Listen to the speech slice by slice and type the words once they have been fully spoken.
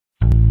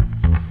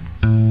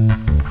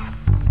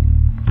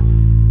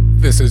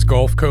This is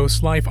Gulf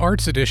Coast Life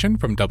Arts Edition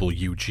from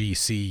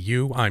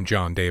WGCU. I'm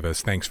John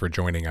Davis. Thanks for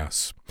joining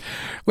us.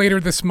 Later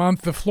this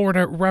month, the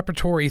Florida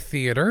Repertory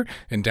Theater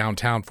in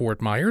downtown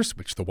Fort Myers,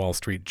 which the Wall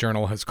Street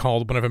Journal has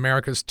called one of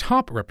America's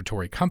top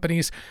repertory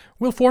companies,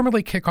 will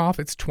formally kick off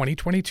its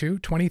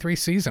 2022-23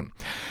 season.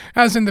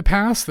 As in the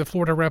past, the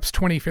Florida Rep's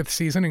 25th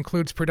season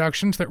includes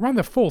productions that run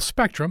the full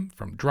spectrum,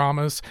 from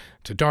dramas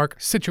to dark,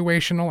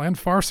 situational, and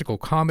farcical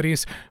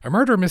comedies, a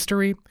murder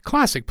mystery,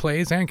 classic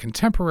plays, and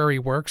contemporary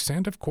works,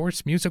 and, of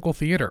course, musical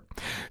theater.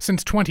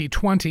 Since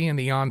 2020 and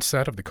the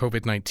onset of the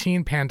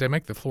COVID-19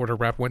 pandemic, the Florida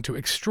Rep went to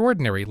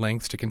extraordinary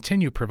lengths to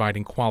continue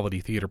providing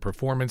quality theater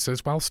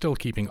performances while still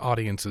keeping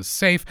audiences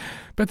safe,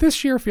 but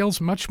this year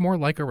feels much more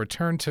like a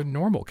return to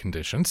normal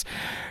conditions.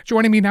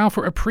 Joining me now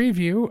for a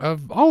preview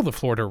of all the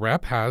Florida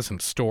Rep has in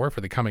store for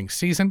the coming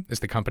season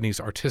is the company's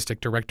artistic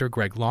director,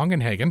 Greg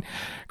Longenhagen.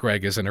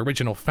 Greg is an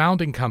original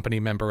founding company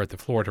member at the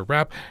Florida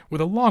Rep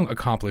with a long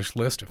accomplished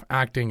list of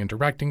acting and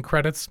directing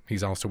credits.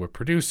 He's also a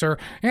producer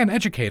and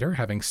educator,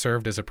 having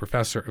served as a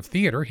professor of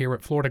theater here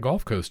at Florida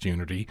Gulf Coast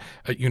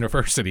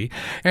University,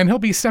 and he'll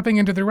be stepping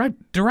into the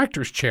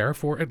director's chair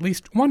for at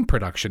least one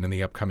production in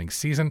the upcoming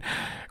season.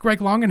 Greg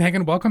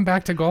Longenhagen, welcome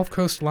back to Gulf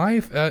Coast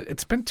Life.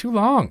 It's been too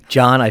long.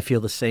 John, I feel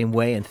the same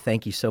way, and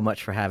thank you so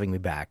much for having me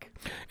back.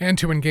 And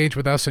to engage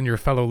with us and your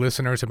fellow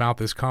listeners about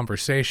this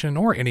conversation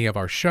or any of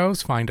our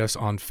shows, find us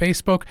on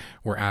Facebook.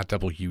 We're at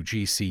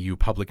WGCU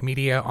Public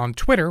Media. On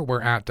Twitter,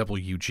 we're at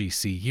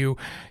WGCU.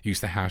 Use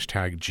the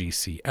hashtag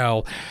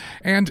GCL.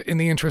 And in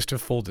the interest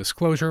of full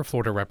disclosure,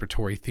 Florida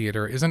Repertory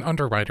Theater is an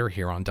underwriter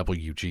here on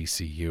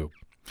WGCU.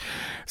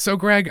 So,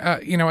 Greg,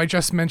 I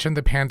just mentioned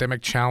the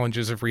pandemic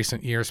challenges of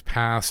recent years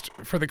past.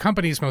 For the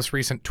company's most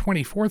recent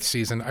 24th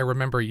season, I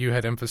remember you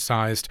had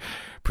emphasized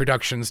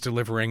productions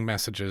delivering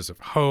messages of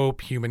hope,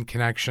 human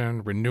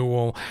connection,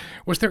 renewal.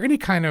 Was there any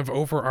kind of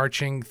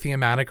overarching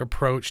thematic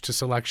approach to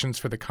selections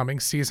for the coming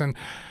season?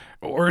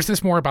 Or is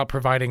this more about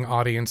providing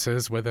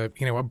audiences with a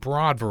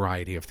broad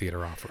variety of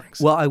theater offerings?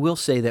 Well, I will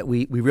say that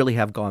we really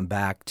have gone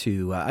back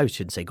to, I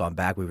shouldn't say gone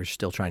back, we were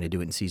still trying to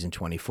do it in season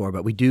 24,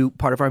 but we do,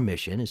 part of our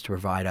mission is to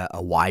provide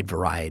a wide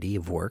variety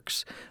of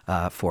works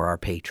for our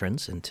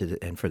patrons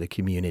and for the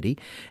community.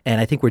 And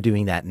I think we're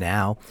doing that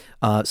now.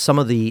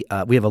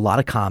 We have a lot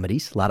of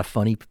comedies, a lot of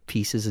funny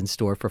pieces in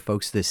store for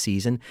folks this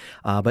season.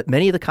 But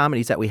many of the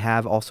comedies that we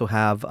have also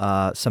have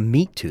some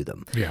meat to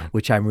them,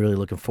 which I'm really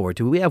looking forward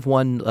to. We have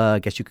one, I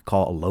guess you could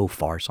call a low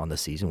farce on the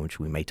season, which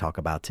we may talk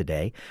about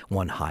today,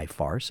 one high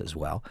farce as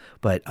well.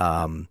 But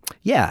I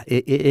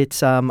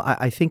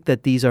think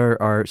that these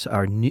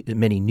are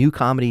many new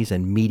comedies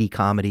and meaty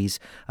comedies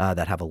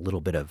that have a little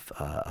bit of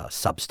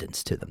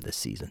substance to them this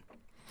season.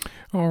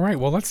 All right,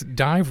 well, let's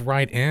dive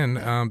right in.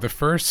 The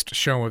first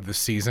show of the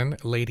season,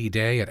 Lady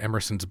Day at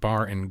Emerson's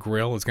Bar and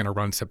Grill, is going to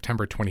run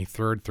September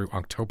 23rd through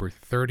October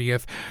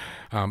 30th.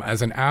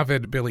 As an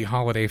avid Billie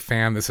Holiday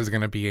fan, this is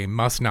going to be a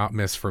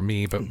must-not-miss for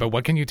me, but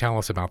what can you tell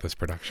us about this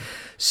production?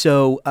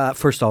 So,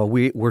 first of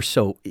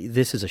all,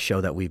 this is a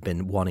show that we've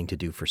been wanting to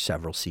do for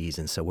several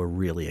seasons, so we're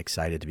really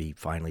excited to be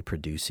finally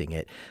producing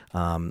it.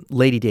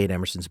 Lady Day at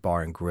Emerson's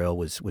Bar and Grill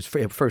was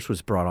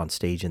brought on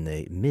stage in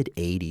the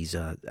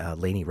mid-'80s.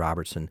 Lainey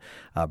Robertson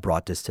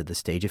brought this to the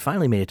stage. It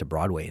finally made it to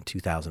Broadway in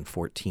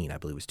 2014. I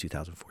believe it was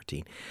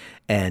 2014.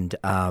 And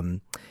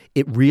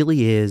it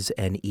really is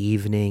an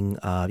evening.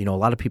 A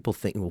lot of people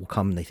will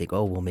come and they think,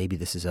 oh, well, maybe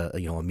this is a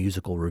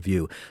musical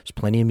review. There's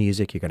plenty of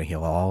music. You're going to hear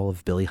all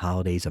of Billie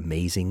Holiday's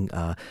amazing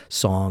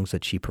songs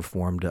that she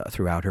performed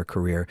throughout her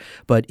career.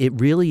 But it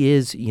really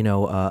is,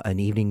 an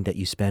evening that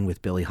you spend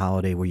with Billie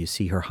Holiday where you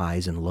see her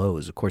highs and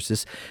lows. Of course,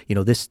 this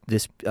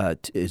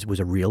was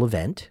a real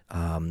event.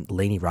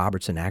 Lainey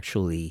Robertson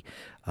actually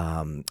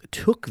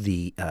took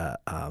the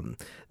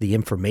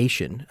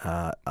information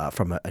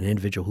from an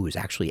individual who was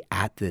actually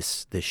at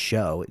this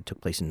show. It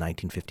took place in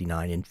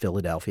 1959 in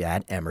Philadelphia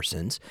at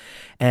Emerson's,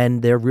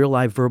 and they're real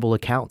live verbal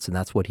accounts, and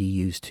that's what he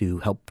used to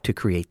help to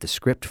create the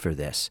script for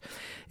this.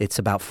 It's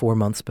about 4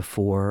 months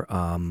before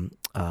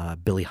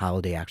Billie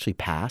Holiday actually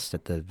passed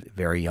at the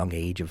very young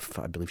age of,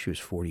 I believe she was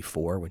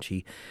 44 when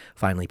she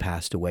finally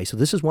passed away. So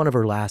this is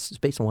it's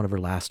based on one of her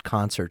last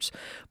concerts,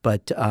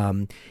 but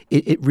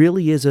it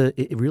really is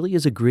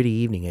a gritty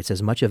evening. It's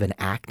as much of an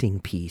acting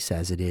piece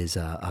as it is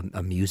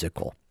a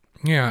musical.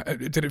 Yeah.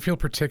 Did it feel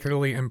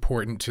particularly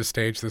important to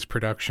stage this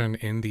production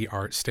in the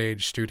Art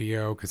Stage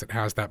studio because it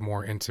has that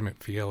more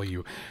intimate feel?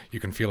 You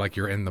can feel like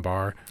you're in the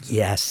bar.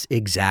 Yes,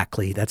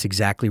 exactly. That's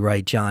exactly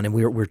right, John. And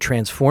we're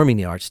transforming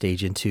the Art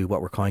Stage into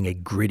what we're calling a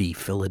gritty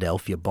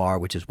Philadelphia bar,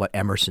 which is what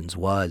Emerson's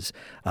was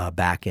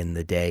back in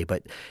the day.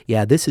 But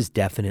yeah, this is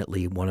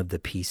definitely one of the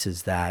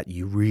pieces that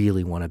you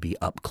really want to be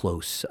up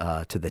close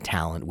to the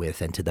talent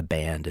with and to the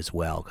band as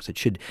well, because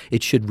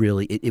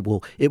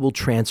it will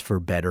transfer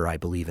better, I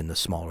believe, in the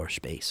smaller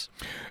space.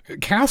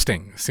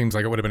 Casting seems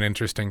like it would have been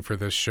interesting for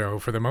this show.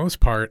 For the most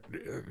part,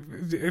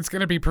 it's going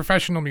to be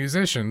professional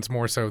musicians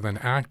more so than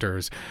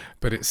actors,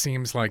 but it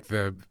seems like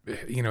the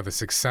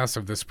success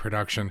of this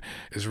production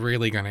is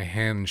really going to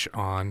hinge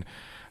on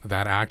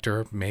that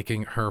actor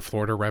making her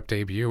Florida Rep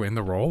debut in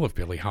the role of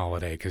Billie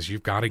Holiday, because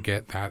you've got to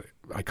get that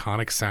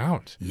iconic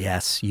sound.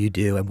 Yes, you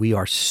do, and we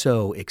are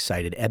so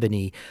excited.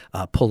 Ebony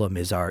Pullum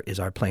is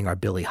our playing our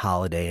Billie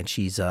Holiday, and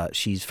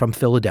she's from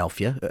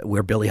Philadelphia,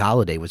 where Billie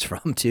Holiday was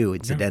from too,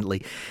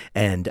 incidentally,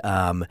 and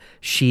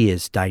she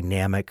is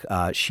dynamic.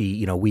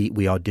 We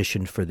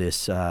auditioned for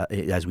this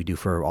as we do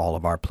for all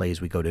of our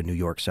plays. We go to New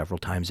York several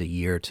times a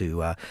year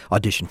to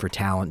audition for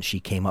talent. She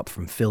came up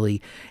from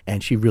Philly,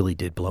 and she really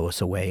did blow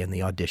us away in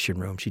the audition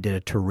room. She did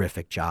a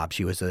terrific job.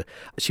 She was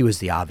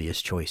the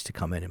obvious choice to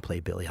come in and play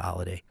Billie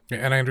Holiday.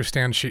 And I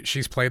understand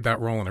she's played that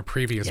role in a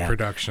previous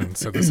production,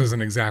 so this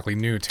isn't exactly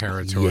new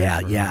territory.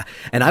 Yeah.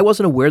 And I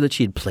wasn't aware that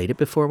she had played it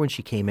before when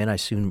she came in. I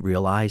soon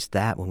realized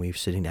that when we were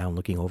sitting down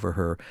looking over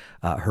her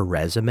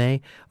resume.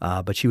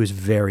 But she was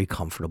very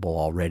comfortable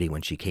already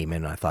when she came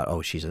in. And I thought,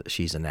 oh,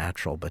 she's a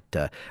natural.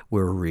 But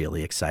we're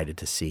really excited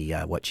to see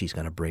what she's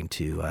going to bring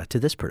to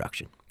this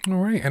production. All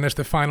right. And as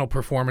the final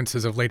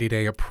performances of Lady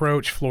Day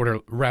approach,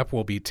 Florida Rep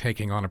will be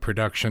taking on a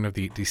production of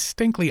the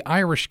distinctly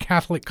Irish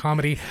Catholic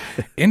comedy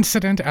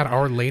Incident at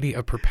Our Lady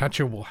of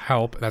Perpetual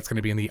Help. That's going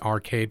to be in the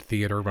Arcade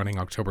Theater running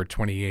October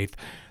 28th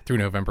through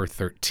November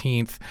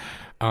 13th.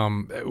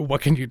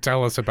 What can you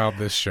tell us about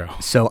this show?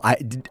 So,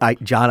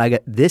 John, I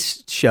got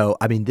this show.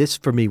 I mean, this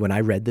for me, when I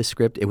read this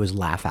script, it was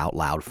laugh out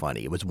loud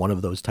funny. It was one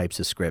of those types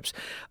of scripts.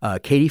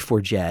 Katie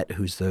Forget,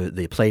 who's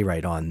the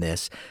playwright on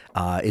this,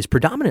 is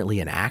predominantly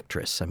an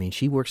actress. I mean,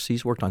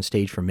 she's worked on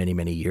stage for many,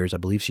 many years. I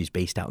believe she's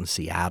based out in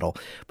Seattle.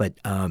 But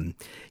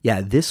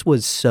this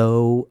was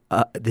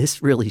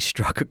this really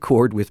struck a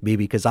chord with me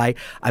because I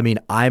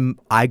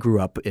grew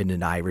up in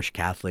an Irish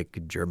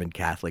Catholic, German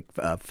Catholic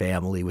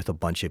family with a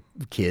bunch of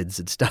kids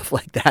and stuff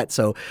like that.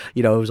 So,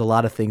 it was a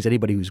lot of things.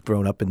 Anybody who's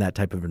grown up in that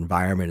type of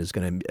environment is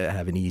going to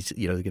have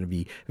going to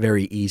be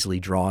very easily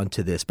drawn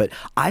to this. But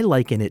I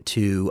liken it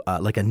to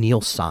like a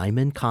Neil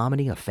Simon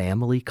comedy, a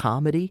family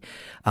comedy.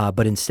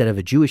 But instead of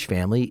a Jewish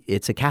family,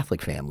 it's a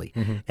Catholic family.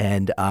 Mm-hmm.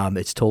 And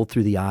it's told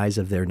through the eyes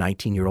of their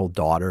 19-year-old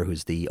daughter,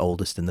 who's the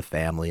oldest in the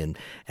family.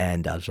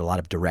 And there's a lot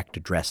of direct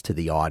address to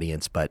the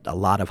audience, but a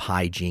lot of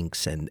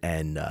hijinks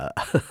and a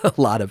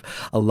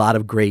lot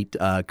of great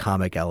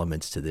comic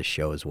elements to this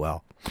show as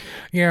well.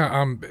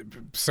 Yeah.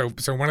 So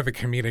one of the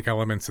comedic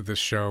elements of this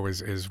show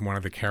is one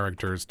of the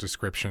characters'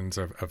 descriptions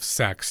of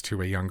sex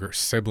to a younger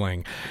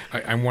sibling.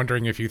 I'm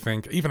wondering if you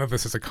think, even though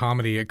this is a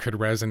comedy, it could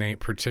resonate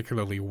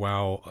particularly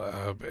well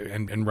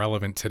and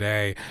relevant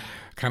today,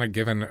 kind of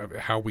given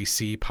how we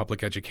see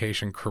public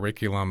education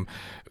curriculum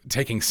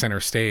taking center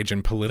stage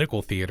in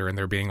political theater, and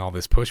there being all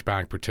this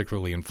pushback,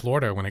 particularly in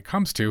Florida, when it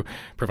comes to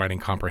providing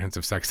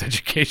comprehensive sex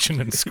education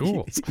in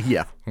schools.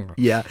 Yeah.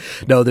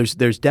 No,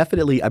 there's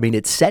definitely. I mean,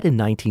 it's set in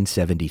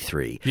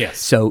 1973. Yes.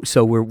 So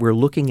we're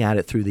looking at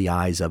it through the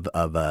eyes of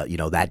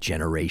that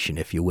generation,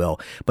 if you will.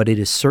 But it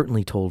is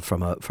certainly told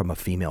from a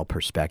female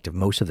perspective.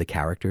 Most of the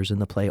characters in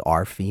the play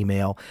are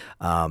female,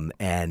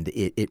 and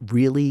it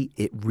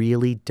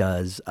really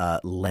does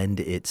lend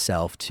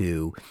itself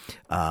to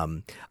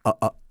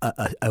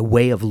a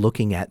way of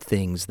looking at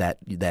things that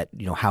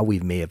how we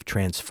may have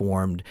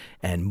transformed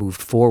and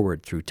moved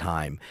forward through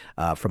time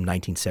from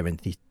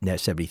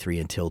 1973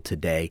 until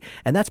today,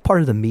 and that's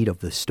part of the meat of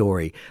the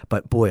story.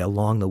 But boy,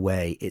 along the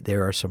way,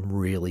 there are some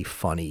really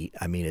funny.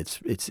 I mean,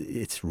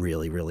 it's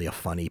really, really a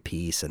funny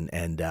piece, and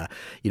the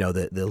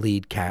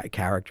lead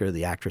character,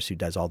 the actress who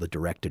does all the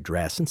direct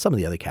address, and some of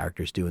the other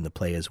characters do in the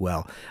play as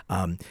well.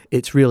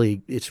 It's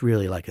really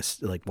like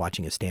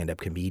watching a stand-up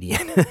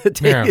comedian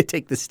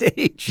take the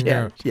stage.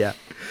 Yeah.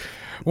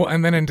 Well,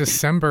 and then in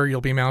December,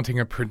 you'll be mounting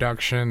a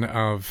production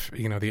of,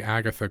 the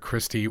Agatha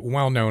Christie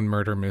well-known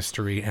murder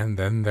mystery, And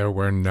Then There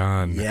Were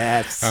None.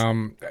 Yes.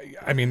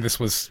 I mean, this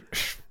was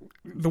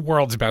the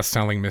world's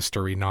best-selling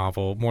mystery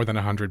novel, more than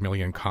 100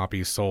 million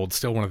copies sold,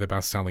 still one of the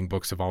best-selling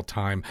books of all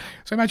time.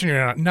 So I imagine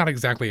you're not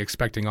exactly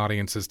expecting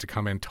audiences to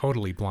come in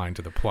totally blind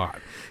to the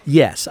plot.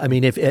 Yes, I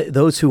mean, if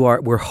those who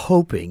are, we're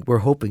hoping,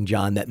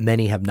 John, that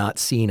many have not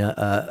seen seen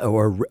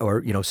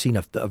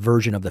a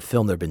version of the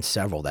film. There have been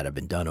several that have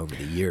been done over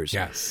the years.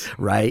 Yes,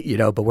 right.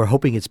 But we're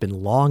hoping it's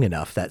been long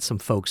enough that some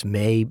folks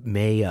may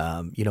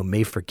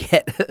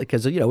forget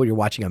because when you're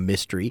watching a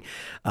mystery,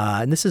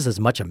 and this is as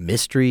much a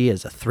mystery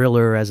as a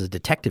thriller as a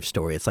detective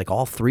story. It's like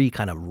all three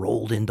kind of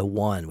rolled into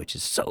one, which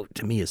is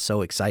to me is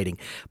so exciting.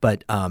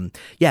 But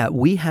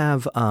we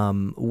have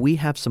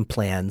some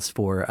plans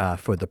for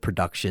the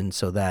production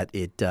so that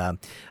it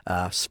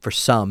for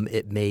some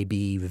it may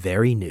be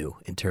very new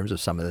in terms of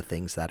some of the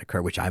things that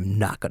occur, which I'm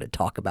not going to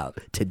talk about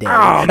today.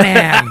 Oh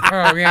man!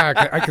 Oh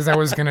yeah, because I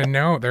was going to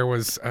know there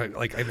was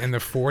like in the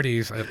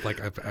 40s,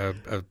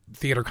 a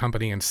theater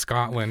company in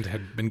Scotland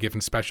had been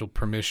given special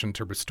permission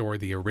to restore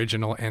the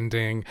original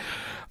ending.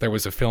 There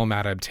was a film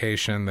adaptation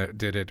that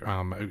did it,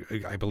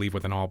 I believe,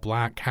 with an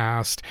all-black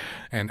cast.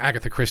 And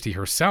Agatha Christie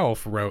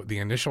herself wrote the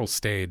initial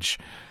stage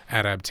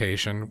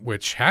adaptation,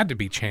 which had to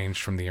be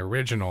changed from the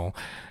original.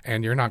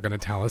 And you're not going to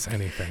tell us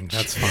anything.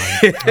 That's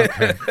fine.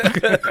 Okay.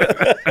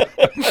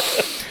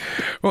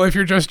 Well, if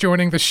you're just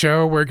joining the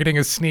show, we're getting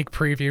a sneak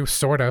preview,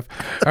 sort of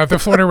the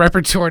Florida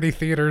Repertory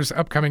Theater's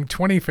upcoming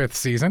 25th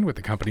season with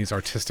the company's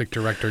artistic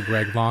director,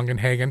 Greg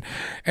Longenhagen.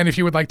 And if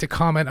you would like to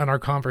comment on our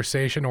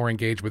conversation or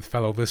engage with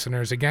fellow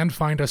listeners, again,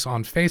 find us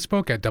on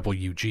Facebook at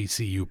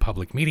WGCU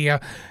Public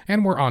Media,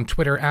 and we're on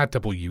Twitter at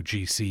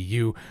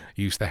WGCU.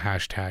 Use the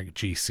hashtag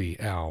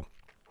GCL.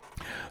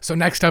 So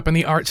next up in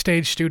the Art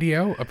Stage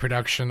Studio, a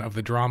production of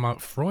the drama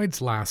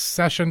Freud's Last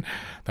Session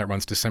that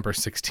runs December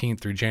 16th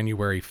through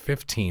January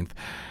 15th.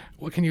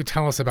 What can you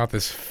tell us about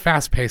this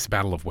fast-paced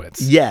battle of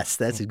wits? Yes,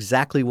 that's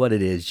exactly what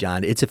it is,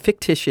 John. It's a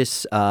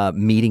fictitious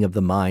meeting of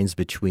the minds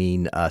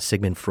between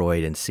Sigmund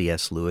Freud and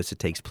C.S. Lewis. It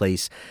takes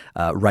place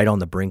right on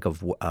the brink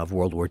of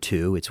World War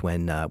II. It's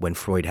when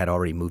Freud had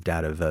already moved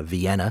out of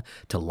Vienna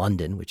to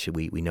London, which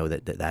we know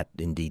that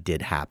indeed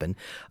did happen.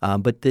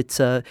 But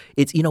it's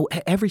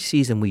every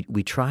season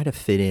we try to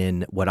fit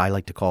in what I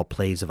like to call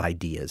plays of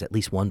ideas, at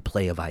least one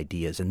play of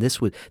ideas, and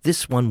this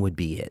one would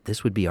be it.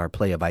 This would be our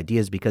play of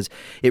ideas because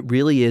it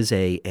really is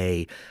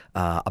a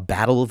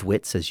battle of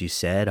wits, as you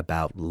said,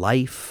 about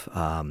life,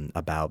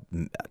 about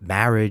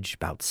marriage,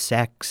 about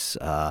sex,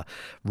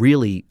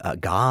 really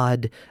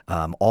God,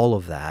 all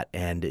of that.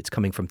 And it's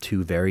coming from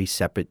two very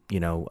separate,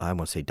 I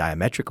won't say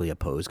diametrically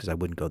opposed because I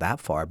wouldn't go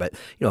that far, but,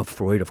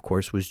 Freud, of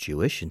course, was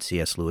Jewish and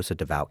C.S. Lewis a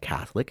devout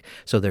Catholic.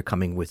 So they're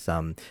coming with,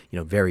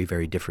 very,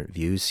 very different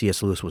views.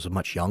 C.S. Lewis was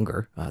much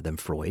younger than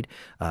Freud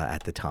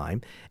at the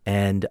time.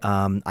 And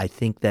I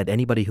think that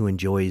anybody who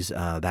enjoys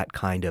that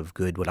kind of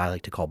good, what I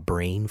like to call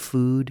brain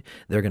food,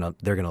 they're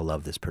gonna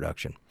love this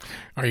production.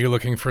 Are you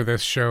looking for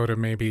this show to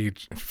maybe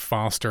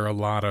foster a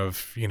lot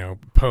of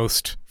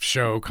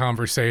post-show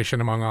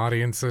conversation among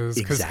audiences?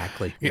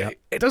 Exactly. Yep.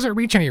 It doesn't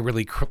reach any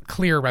really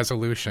clear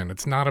resolution.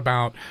 It's not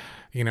about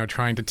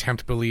trying to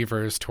tempt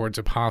believers towards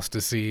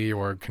apostasy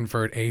or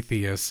convert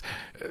atheists.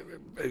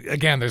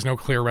 Again, there's no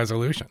clear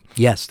resolution.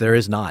 Yes, there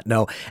is not.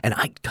 No, and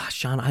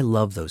Sean, I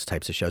love those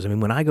types of shows. I mean,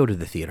 when I go to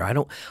the theater, I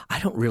don't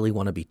really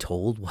want to be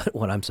told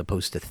what I'm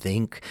supposed to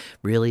think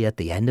really at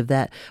the end of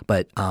that.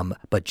 But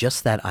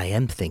just that I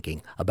am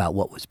thinking about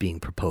what was being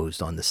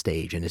proposed on the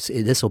stage, and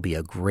this will be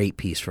a great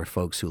piece for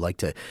folks who like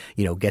to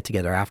get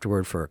together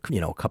afterward for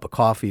a cup of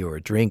coffee or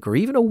a drink, or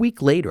even a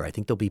week later. I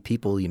think there'll be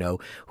people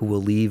who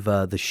will leave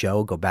the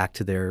show, go back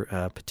to their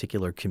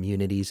particular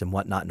communities and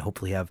whatnot, and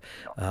hopefully have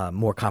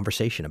more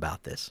conversation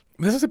about this.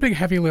 This is a big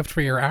heavy lift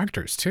for your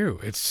actors too.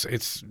 It's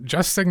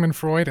just Sigmund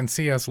Freud and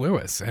C.S.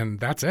 Lewis, and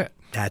that's it.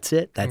 That's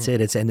it.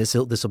 And this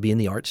will be in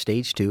the Art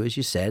Stage too, as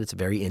you said. It's a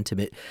very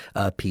intimate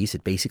piece.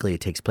 It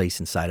takes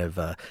place inside of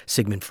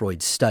Sigmund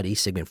Freud's study.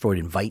 Sigmund Freud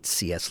invites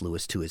C.S.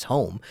 Lewis to his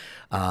home,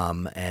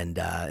 and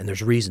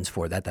there's reasons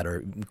for that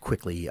are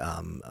quickly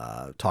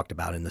talked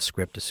about in the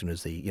script as soon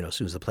as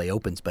the play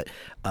opens. But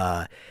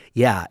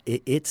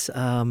it's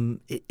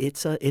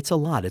a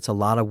lot. It's a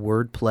lot of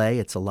wordplay.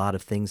 It's a lot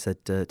of things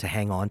that to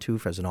hang on to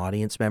as an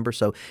audience member.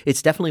 So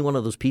it's definitely one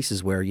of those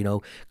pieces where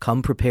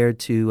come prepared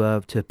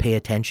to pay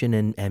attention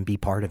and be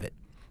part of it.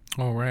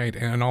 All right.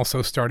 And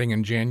also starting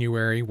in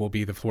January will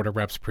be the Florida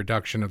Rep's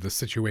production of the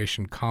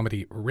situation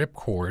comedy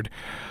Ripcord.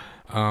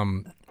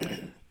 I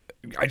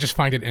just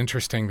find it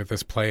interesting that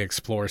this play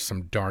explores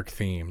some dark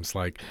themes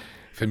like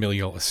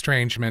familial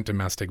estrangement,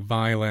 domestic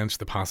violence,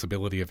 the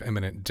possibility of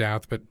imminent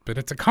death, but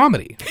it's a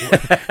comedy.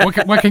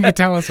 What can you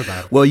tell us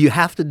about it? Well, you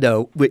have to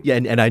know,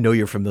 and I know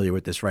you're familiar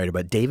with this writer,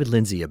 but David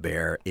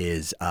Lindsay-Abaire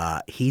is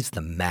he's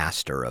the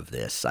master of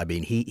this. I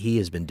mean, he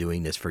has been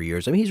doing this for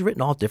years. I mean, he's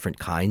written all different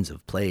kinds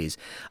of plays.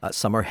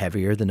 Some are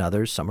heavier than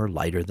others, some are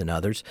lighter than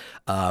others,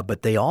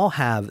 but they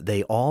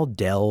all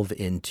delve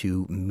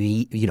into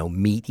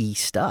meaty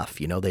stuff.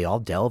 They all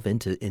delve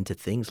into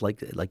things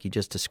like you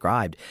just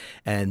described,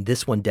 and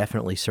this one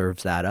definitely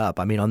serves that up.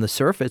 I mean, on the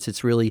surface,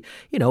 it's really,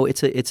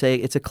 it's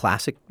a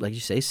classic, like you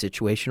say,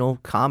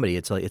 situational comedy.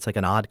 It's like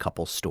an Odd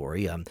Couple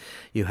story.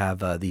 You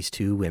have these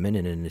two women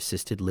in an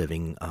assisted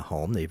living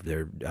home.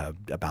 They're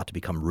about to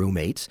become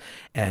roommates,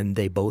 and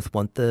they both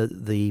want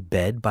the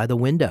bed by the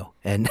window,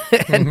 and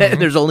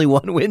there's only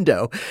one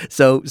window.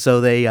 So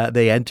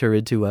they enter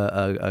into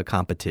a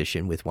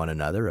competition with one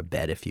another, a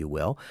bet, if you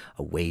will,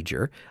 a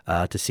wager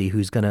to see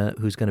who's gonna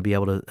be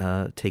able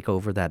to take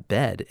over that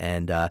bed,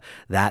 and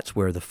that's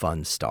where the fun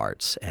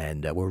starts.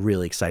 And we're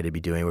really excited to be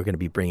doing. We're going to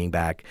be bringing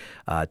back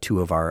two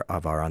of our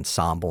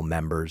ensemble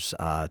members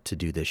to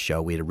do this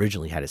show. We had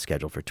originally had it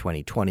scheduled for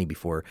 2020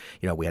 before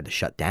we had to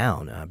shut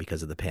down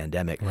because of the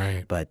pandemic.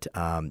 Right. But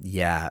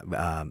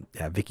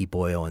Vicky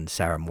Boyle and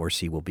Sarah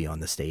Morsi will be on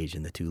the stage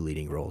in the two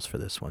leading roles for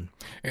this one.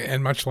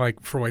 And much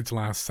like Freud's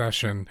Last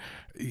Session,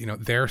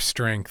 their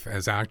strength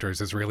as actors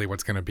is really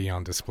what's going to be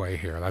on display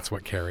here. That's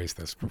what carries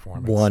this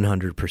performance.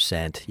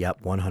 100%.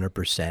 Yep,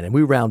 100%. And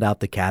we round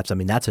out the cast. I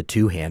mean, that's a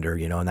two-hander.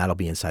 Alexander, and that'll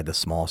be inside the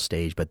small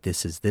stage. But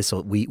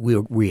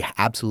we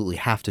absolutely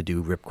have to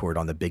do Ripcord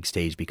on the big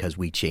stage because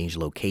we changed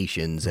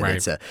locations, and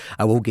Right.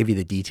 I won't give you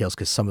the details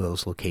because some of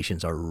those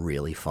locations are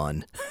really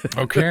fun.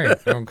 Okay.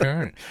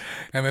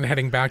 And then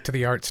heading back to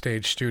the Art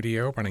Stage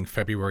Studio, running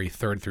February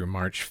 3rd through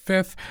March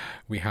 5th,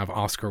 we have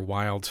Oscar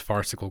Wilde's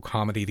farcical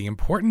comedy, The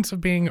Importance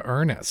of Being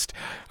Earnest.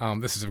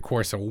 This is, of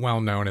course, a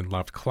well-known and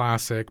loved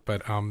classic,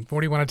 but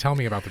what do you want to tell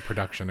me about the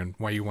production and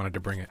why you wanted to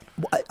bring it?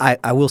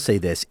 I will say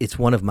this. It's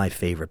one of my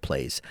favorite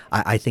plays.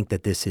 I think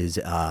that this is,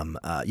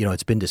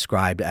 it's been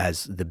described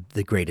as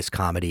the greatest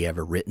comedy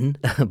ever written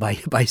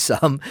by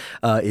some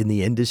in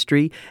the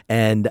industry.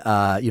 And,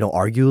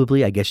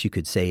 arguably, I guess you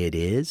could say it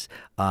is.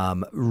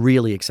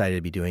 Really excited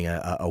to be doing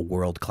a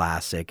world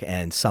classic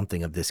and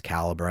something of this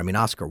caliber. I mean,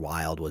 Oscar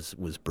Wilde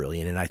was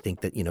brilliant. And I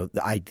think that,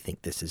 I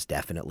think this is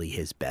definitely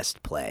his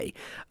best play.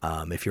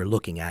 If you're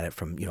looking at it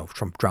from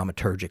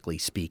dramaturgically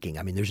speaking,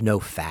 I mean, there's no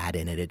fat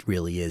in it. It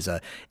really is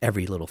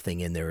every little thing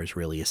in there is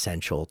really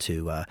essential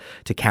to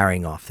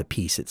carrying off the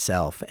piece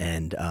itself.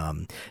 And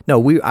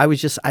I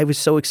was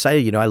so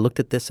excited. I looked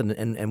at this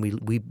and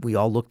we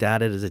all looked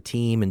at it as a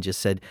team and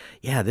just said,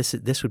 yeah,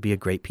 this would be a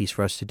great piece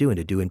for us to do and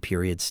to do in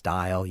period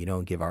style,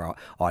 and give our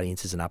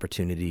audiences an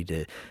opportunity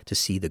to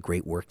see the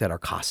great work that our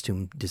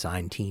costume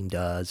design team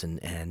does. And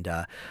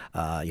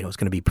it's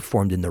going to be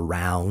performed in the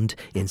round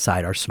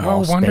inside our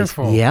small space.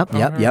 Wonderful. Yep.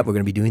 We're going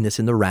to be doing this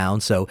in the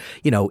round. So,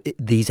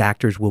 these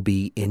actors will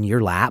be in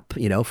your lap,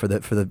 for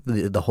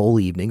the whole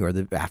evening or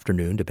the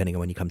afternoon, depending on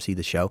when you come see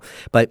the show.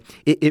 But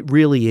it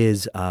really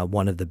is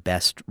one of the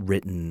best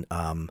written,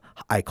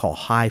 I call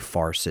high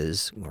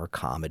farces or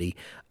comedy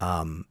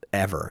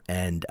ever.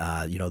 And,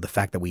 the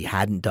fact that we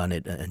hadn't done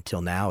it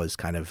until now is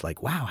kind of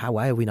like, wow,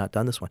 why have we not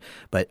done this one?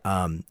 But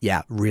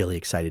really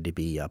excited to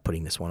be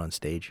putting this one on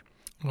stage.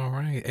 All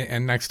right.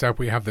 And next up,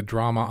 we have the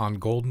drama on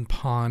Golden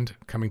Pond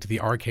coming to the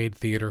Arcade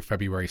Theater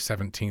February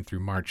 17th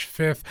through March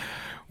 5th.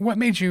 What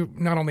made you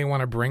not only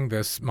want to bring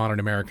this modern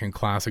American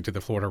classic to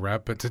the Florida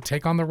Rep, but to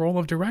take on the role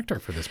of director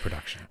for this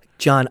production?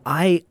 John,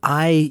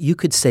 you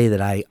could say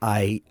that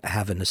I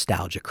have a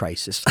nostalgia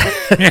crisis.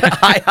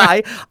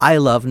 I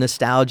love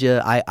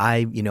nostalgia.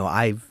 I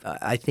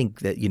think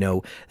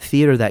that,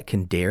 theater that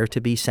can dare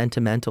to be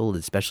sentimental,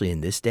 especially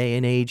in this day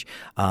and age,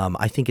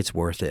 I think it's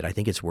worth it. I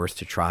think it's worth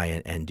to try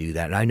and do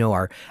that. And I know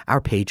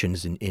our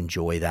patrons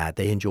enjoy that.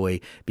 They enjoy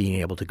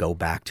being able to go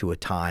back to a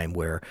time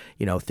where,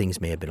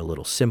 things may have been a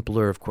little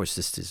simpler. Of course,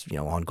 this is,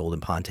 on Golden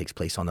Pond, takes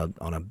place on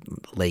a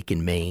lake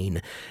in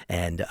Maine,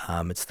 and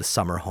it's the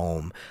summer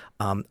home.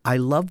 I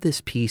love this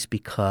piece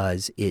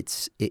because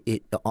it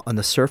on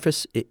the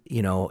surface,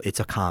 it's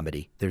a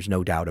comedy. There's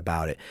no doubt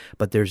about it.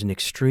 But there's an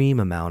extreme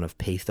amount of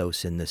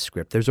pathos in this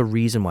script. There's a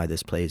reason why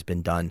this play has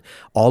been done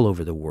all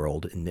over the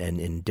world and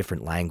in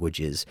different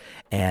languages.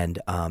 And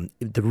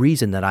the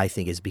reason that I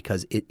think is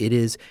because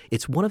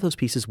it's one of those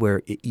pieces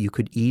where you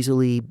could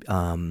easily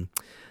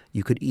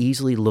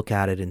look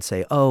at it and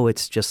say, oh,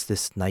 it's just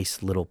this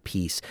nice little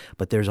piece.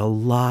 But there's a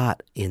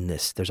lot in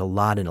this. There's a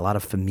lot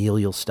of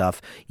familial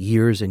stuff,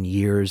 years and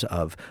years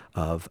of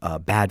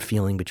bad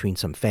feeling between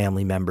some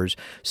family members.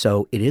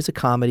 So it is a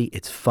comedy.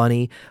 It's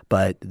funny,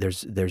 but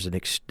there's an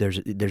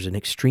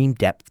extreme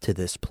depth to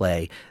this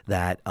play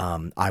that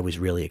I was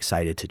really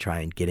excited to try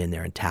and get in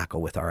there and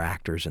tackle with our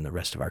actors and the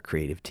rest of our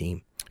creative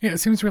team. Yeah, it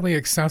seems really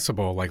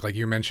accessible. Like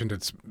you mentioned,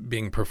 it's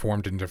being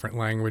performed in different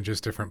languages,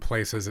 different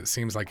places. It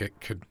seems like it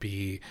could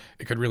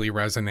really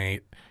resonate,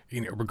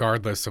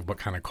 regardless of what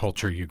kind of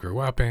culture you grew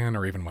up in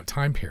or even what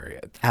time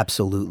period.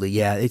 Absolutely,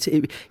 yeah.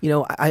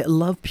 I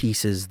love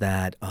pieces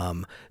that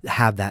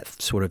have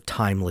that sort of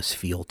timeless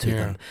feel to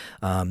them.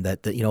 A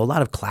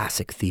lot of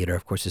classic theater.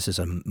 Of course, this is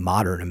a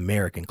modern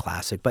American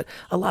classic, but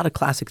a lot of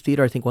classic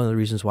theater. I think one of the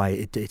reasons why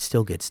it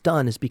still gets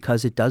done is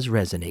because it does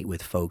resonate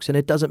with folks, and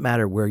it doesn't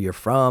matter where you're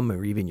from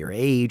or even your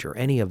age or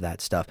any of that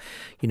stuff.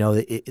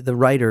 The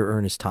writer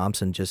Ernest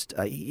Thompson just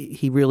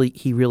he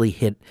really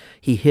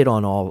hit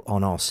on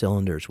all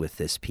cylinders with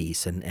this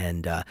piece,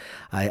 and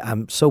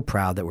I'm so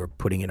proud that we're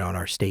putting it on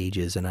our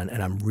stages, and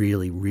I'm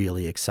really,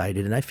 really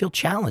excited, and I feel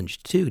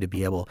challenged too to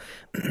be able,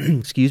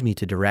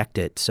 to direct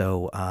it.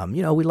 So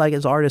we like,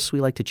 as artists,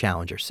 we like to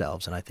challenge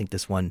ourselves, and I think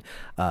this one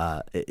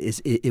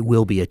it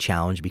will be a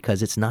challenge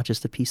because it's not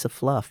just a piece of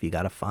fluff. You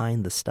got to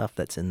find the stuff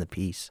that's in the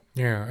piece.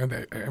 Yeah,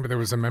 and there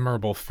was a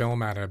memorable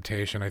film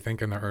adaptation, I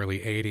think, in the early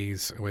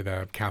 80s with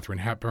Katharine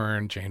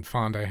Hepburn, Jane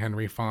Fonda,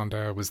 Henry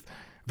Fonda. Was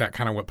that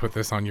kind of what put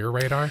this on your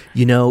radar?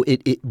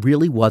 It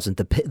really wasn't.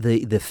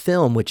 The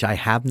film, which I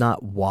have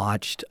not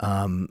watched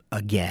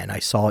again. I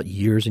saw it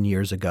years and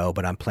years ago,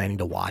 but I'm planning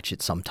to watch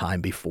it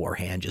sometime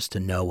beforehand just to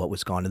know what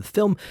was going on. The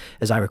film,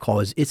 as I recall,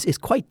 is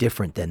quite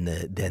different than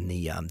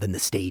the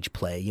stage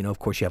play. Of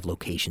course, you have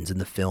locations in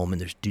the film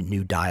and there's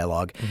new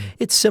dialogue. Mm-hmm.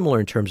 It's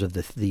similar in terms of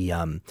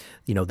the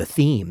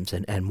themes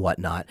and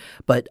whatnot.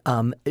 But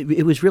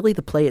it was really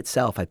the play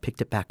itself. I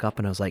picked it back up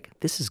and I was like,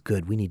 this is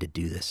good. We need to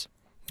do this.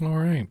 All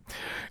right.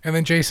 And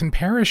then Jason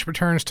Parrish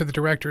returns to the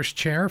director's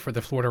chair for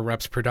the Florida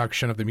Rep's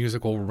production of the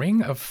musical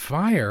Ring of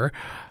Fire.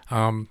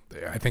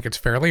 I think it's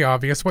fairly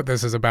obvious what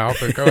this is about,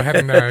 but go ahead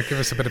and give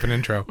us a bit of an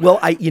intro. Well,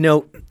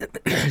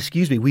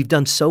 excuse me, we've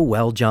done so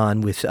well,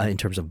 John, with in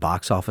terms of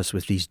box office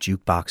with these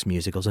jukebox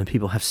musicals, and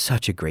people have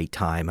such a great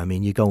time. I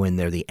mean, you go in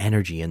there, the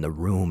energy in the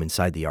room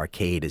inside the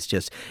arcade is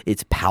just,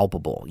 it's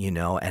palpable,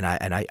 and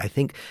I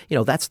think,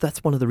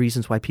 that's one of the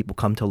reasons why people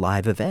come to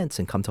live events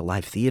and come to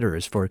live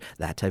theaters for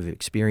that type of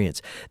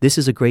experience. This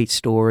is a great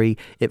story.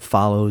 It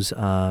follows,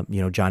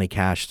 Johnny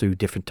Cash through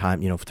different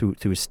time, through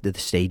the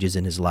stages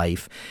in his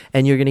life.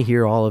 And you're going to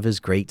hear all of his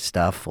great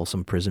stuff,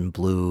 Folsom Prison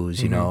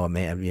Blues, a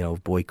man,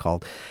 boy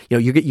called,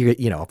 you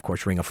get, of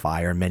course, Ring of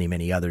Fire and many,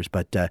 many others.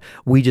 But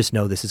we just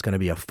know this is going to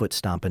be a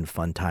foot-stomping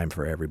fun time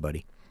for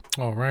everybody.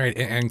 All right.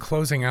 And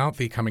closing out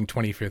the coming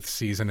 25th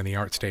season in the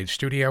ArtStage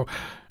Studio,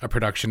 a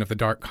production of the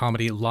dark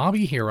comedy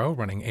Lobby Hero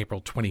running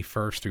April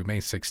 21st through May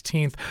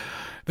 16th.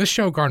 This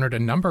show garnered a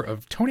number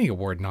of Tony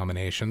Award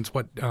nominations.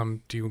 What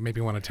do you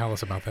maybe want to tell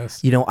us about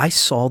this? I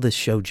saw this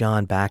show,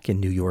 John, back in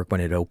New York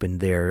when it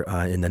opened there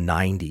in the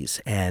 90s,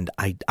 and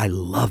I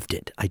loved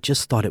it. I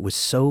just thought it was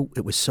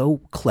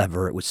so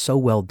clever. It was so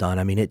well done.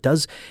 I mean, it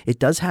does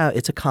have,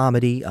 it's a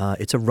comedy.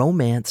 It's a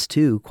romance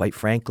too, quite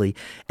frankly,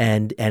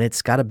 and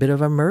it's got a bit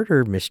of a murder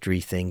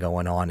mystery thing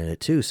going on in it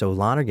too. So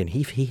Lonergan,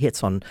 he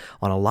hits on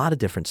a lot of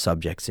different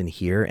subjects in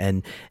here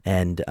and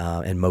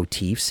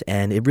motifs,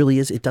 and it really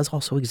is. It does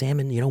also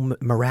examine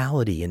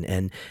morality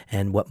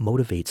and what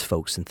motivates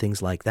folks and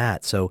things like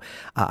that. So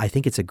I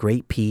think it's a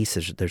great piece.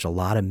 There's a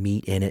lot of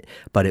meat in it,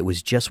 but it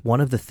was just one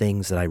of the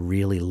things that I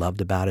really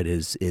loved about it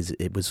is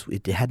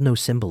it had no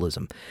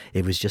symbolism.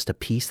 It was just a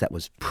piece that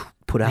was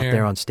put out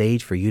there on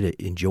stage for you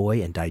to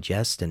enjoy and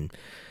digest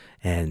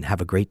and have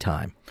a great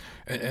time.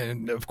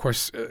 And of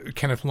course,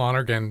 Kenneth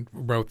Lonergan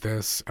wrote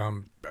this.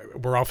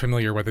 We're all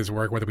familiar with his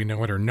work, whether we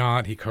know it or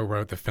not. He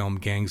co-wrote the film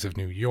Gangs of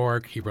New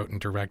York. He wrote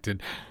and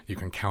directed You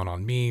Can Count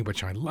on Me,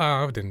 which I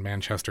loved, and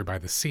Manchester by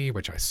the Sea,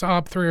 which I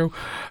sobbed through.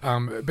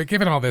 But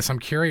given all this, I'm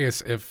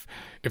curious if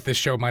this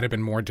show might have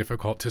been more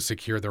difficult to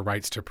secure the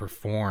rights to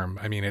perform.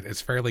 I mean,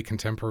 it's fairly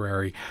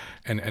contemporary,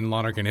 and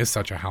Lonergan is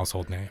such a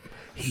household name.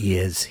 He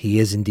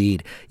is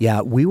indeed.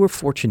 Yeah, we were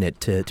fortunate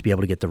to be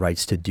able to get the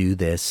rights to do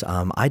this.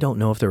 I don't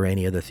know if there are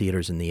any other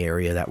theaters in the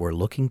area that were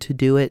looking to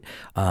do it.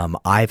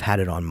 I've had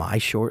it on my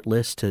short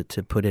list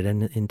to put it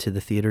into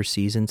the theater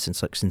season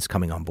since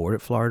coming on board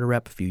at Florida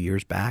Rep a few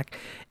years back.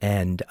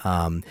 And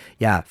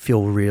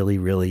feel really,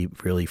 really,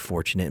 really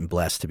fortunate and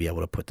blessed to be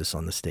able to put this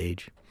on the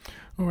stage.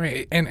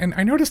 Right. And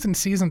I noticed in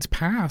seasons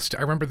past,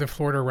 I remember the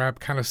Florida Rep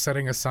kind of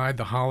setting aside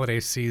the holiday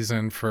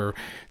season for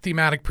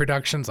thematic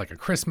productions like A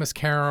Christmas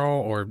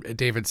Carol or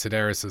David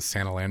Sedaris'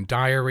 Santaland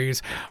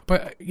Diaries.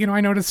 But,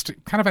 I noticed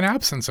kind of an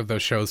absence of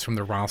those shows from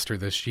the roster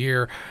this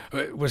year.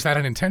 Was that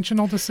an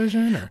intentional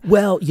decision? Or?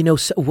 Well,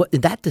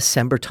 that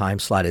December time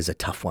slot is a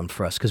tough one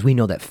for us because we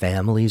know that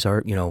families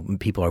are,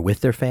 people are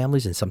with their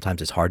families, and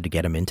sometimes it's hard to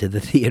get them into the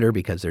theater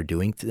because they're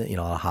doing,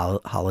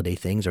 holiday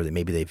things, or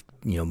maybe they've,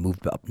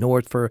 moved up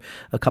north for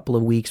a couple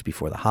of weeks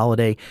before the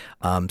holiday.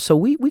 So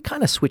we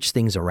kind of switch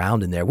things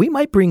around in there. We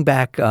might bring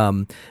back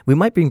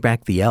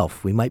The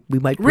Elf. We might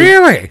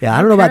really? Yeah,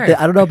 I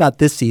don't know about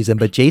this season,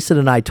 but Jason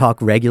and I talk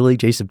regularly.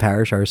 Jason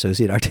Parrish, our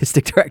associate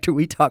artistic director,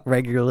 we talk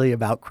regularly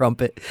about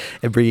Crumpet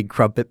and bringing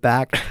Crumpet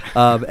back.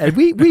 And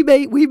we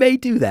may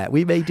do that.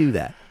 We may do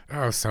that.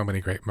 Oh, so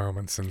many great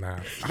moments in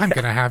that. I'm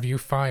going to have you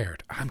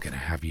fired. I'm going to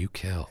have you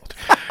killed.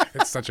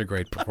 It's such a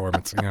great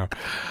performance,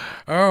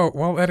 Oh,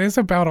 well, that is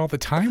about all the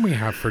time we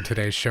have for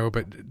today's show,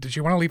 but did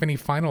you want to leave any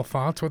final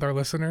thoughts with our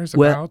listeners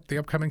about the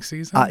upcoming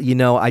season?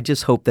 I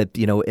just hope that,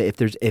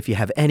 if you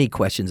have any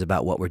questions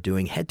about what we're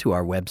doing, head to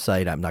our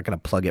website. I'm not going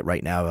to plug it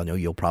right now. I know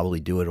you'll probably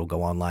do it. It'll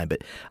go online,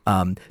 but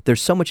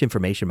there's so much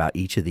information about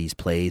each of these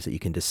plays that you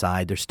can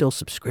decide. There's still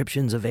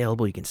subscriptions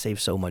available. You can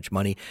save so much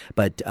money,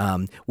 but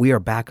we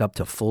are back up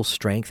to full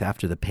strength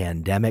after the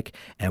pandemic,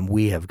 and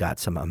we have got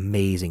some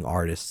amazing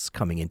artists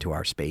coming into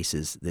our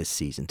spaces this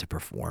season to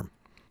perform.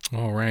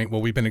 All right.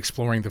 Well, we've been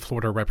exploring the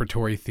Florida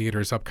Repertory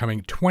Theater's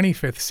upcoming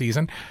 25th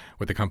season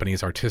with the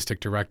company's artistic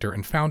director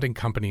and founding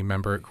company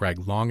member, Greg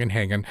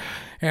Longenhagen.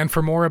 And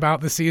for more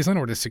about the season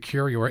or to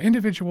secure your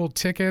individual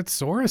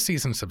tickets or a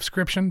season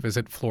subscription,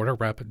 visit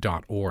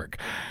floridarep.org.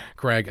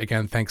 Greg,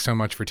 again, thanks so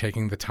much for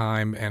taking the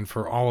time and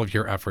for all of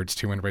your efforts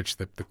to enrich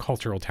the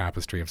cultural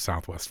tapestry of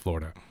Southwest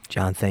Florida.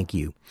 John, thank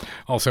you.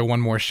 Also,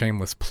 one more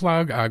shameless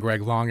plug.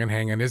 Greg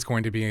Longenhagen is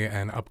going to be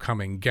an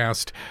upcoming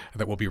guest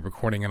that we'll be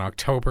recording in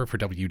October for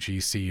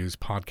WGCU's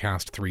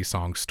podcast 3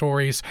 Song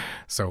Stories.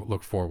 So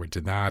look forward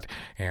to that.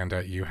 And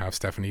you have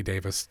Stephanie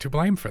Davis to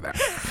blame for that.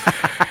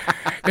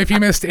 If you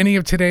missed any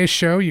of today's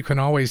show, you can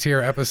always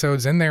hear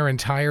episodes in their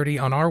entirety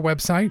on our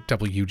website,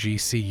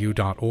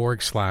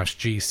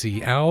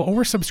 wgcu.org/GCL,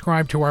 or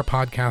subscribe to our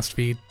podcast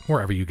feed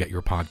wherever you get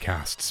your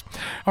podcasts.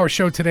 Our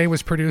show today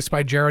was produced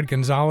by Jared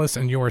Gonzalez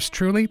and yours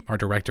truly. Our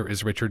director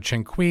is Richard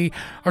Chinqui.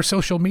 Our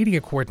social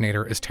media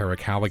coordinator is Tara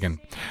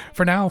Callaghan.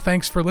 For now,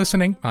 thanks for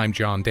listening. I'm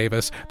John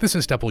Davis. This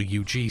is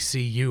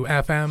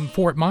WGCU-FM,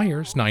 Fort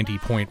Myers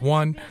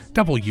 90.1,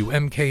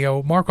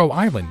 WMKO Marco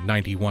Island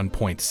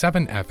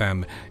 91.7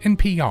 FM, and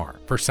PR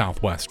for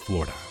Southwest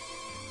Florida.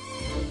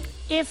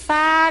 If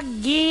I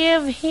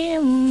give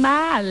him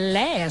my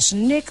last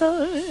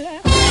nickel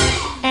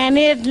and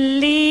it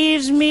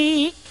leaves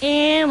me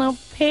in a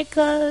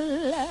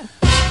pickle,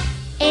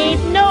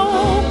 ain't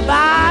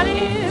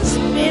nobody's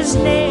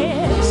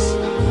business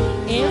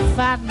if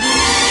I do.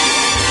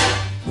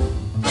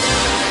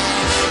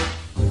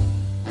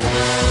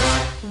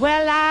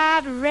 Well,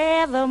 I'd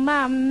rather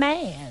my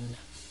man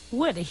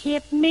would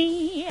hit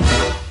me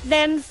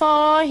than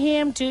for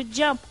him to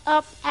jump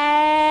up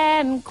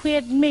and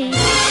quit me.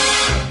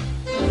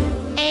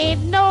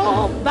 Ain't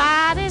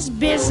nobody's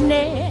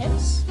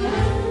business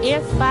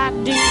if I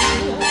do.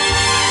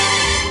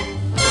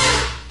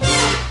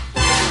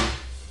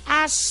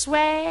 I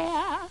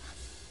swear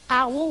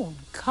I won't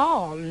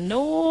call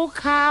no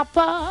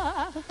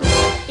copper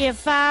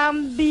if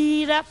I'm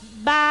beat up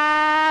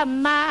by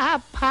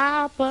my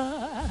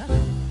papa.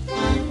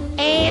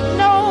 Ain't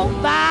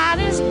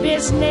nobody's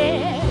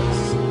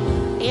business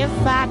if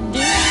I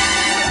do.